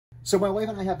So my wife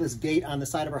and I have this gate on the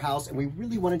side of our house, and we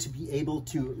really wanted to be able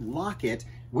to lock it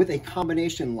with a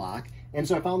combination lock. And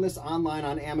so I found this online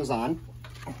on Amazon.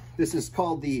 This is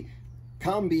called the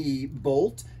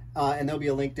combi-bolt, and there'll be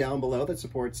a link down below that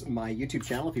supports my YouTube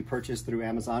channel if you purchase through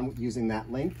Amazon using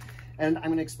that link. And I'm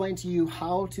going to explain to you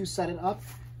how to set it up.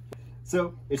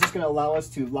 So it's just going to allow us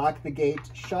to lock the gate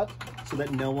shut so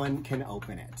that no one can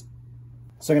open it.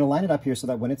 So I'm going to line it up here so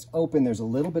that when it's open, there's a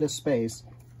little bit of space,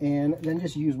 and then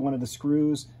just use one of the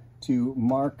screws to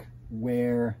mark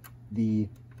where the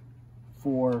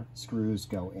 4 screws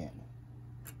go in.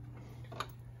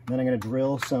 Then I'm going to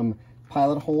drill some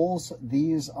pilot holes.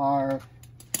 These are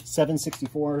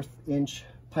 7/64 inch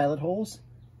pilot holes.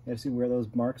 You gotta see where those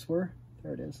marks were.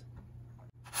 There it is.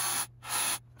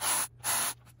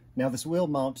 Now this will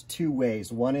mount 2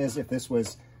 ways. One is if this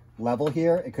was level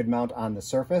here, it could mount on the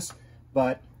surface,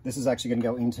 but this is actually going to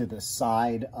go into the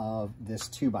side of this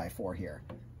 2x4 here.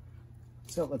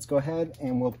 So let's go ahead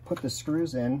and we'll put the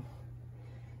screws in.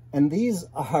 And these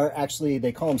are actually,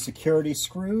 they call them security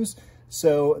screws.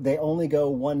 So they only go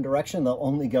one direction. They'll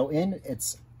only go in.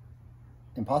 It's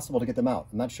impossible to get them out.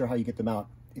 I'm not sure how you get them out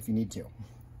if you need to.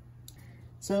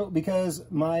 So because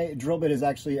my drill bit is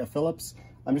actually a Phillips,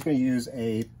 I'm just going to use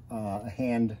a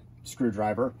hand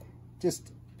screwdriver,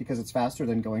 just because it's faster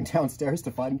than going downstairs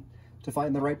to find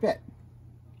the right bit.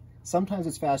 Sometimes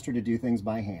it's faster to do things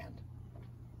by hand.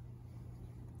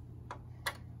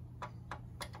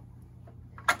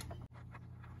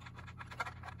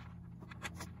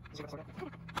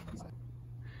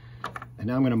 And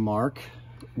now I'm going to mark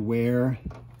where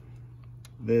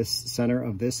this center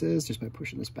of this is, just by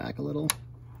pushing this back a little.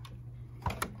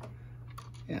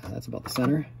 Yeah, that's about the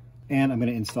center. And I'm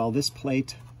going to install this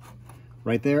plate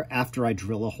right there after I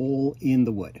drill a hole in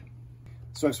the wood.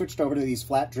 So I've switched over to these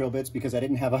flat drill bits because I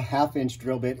didn't have a 1/2 inch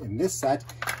drill bit in this set.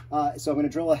 So I'm going to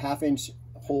drill a 1/2 inch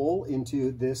hole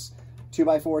into this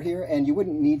 2x4 here, and you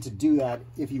wouldn't need to do that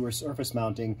if you were surface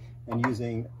mounting and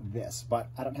using this, but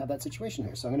I don't have that situation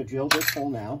here. So I'm going to drill this hole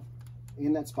now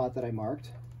in that spot that I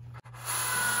marked.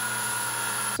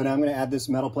 So now I'm going to add this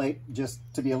metal plate just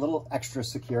to be a little extra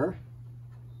secure.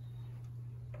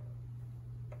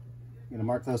 I'm going to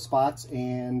mark those spots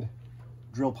and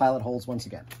drill pilot holes once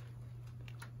again.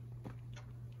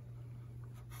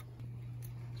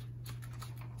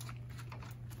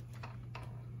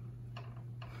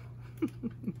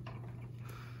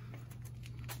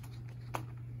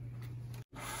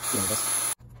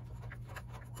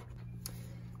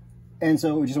 And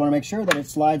so we just want to make sure that it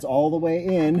slides all the way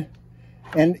in.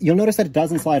 And you'll notice that it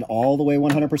doesn't slide all the way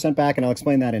 100% back, and I'll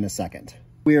explain that in a second.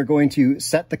 We are going to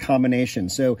set the combination.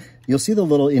 So you'll see the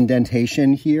little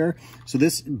indentation here. So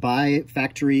this by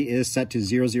factory is set to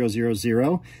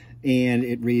 0000, and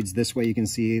it reads this way. You can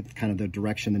see kind of the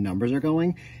direction the numbers are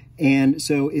going. And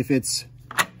so if it's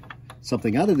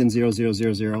something other than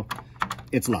 0000,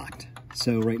 it's locked.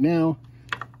 So right now,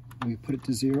 we put it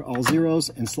to 0, all zeros,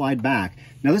 and slide back.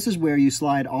 Now this is where you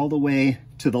slide all the way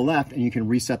to the left and you can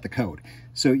reset the code.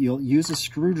 So you'll use a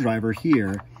screwdriver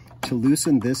here to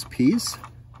loosen this piece,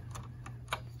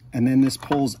 and then this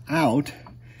pulls out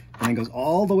and then goes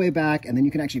all the way back, and then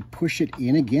you can actually push it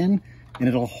in again and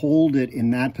it'll hold it in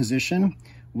that position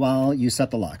while you set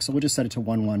the lock. So we'll just set it to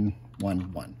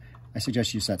 1111. I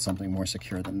suggest you set something more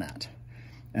secure than that.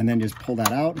 And then just pull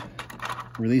that out,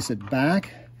 release it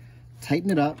back,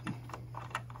 tighten it up,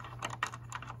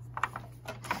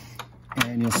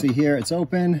 and you'll see here it's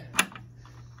open,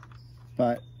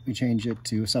 but we change it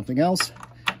to something else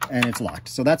and it's locked.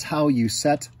 So that's how you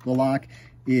set the lock,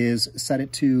 is set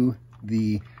it to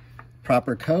the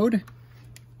proper code,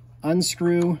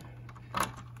 unscrew,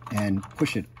 and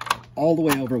push it all the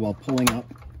way over while pulling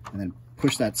up, and then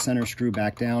push that center screw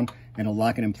back down, and it'll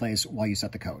lock it in place while you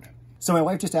set the code. So my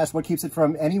wife just asked what keeps it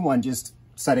from anyone just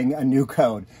setting a new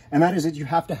code, and that is that you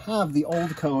have to have the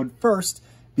old code first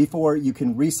before you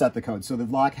can reset the code. So the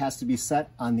lock has to be set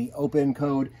on the open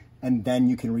code, and then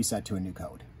you can reset to a new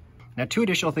code. Now, 2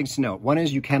 additional things to note. One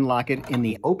is you can lock it in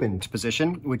the opened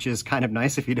position, which is kind of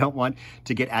nice if you don't want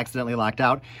to get accidentally locked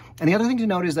out. And the other thing to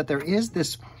note is that there is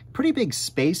this pretty big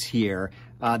space here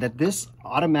that this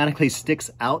automatically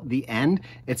sticks out the end.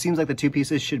 It seems like the 2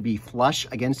 pieces should be flush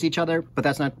against each other, but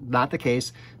that's not the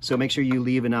case. So make sure you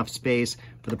leave enough space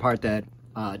for the part that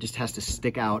just has to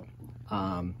stick out,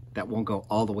 that won't go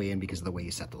all the way in because of the way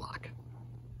you set the lock.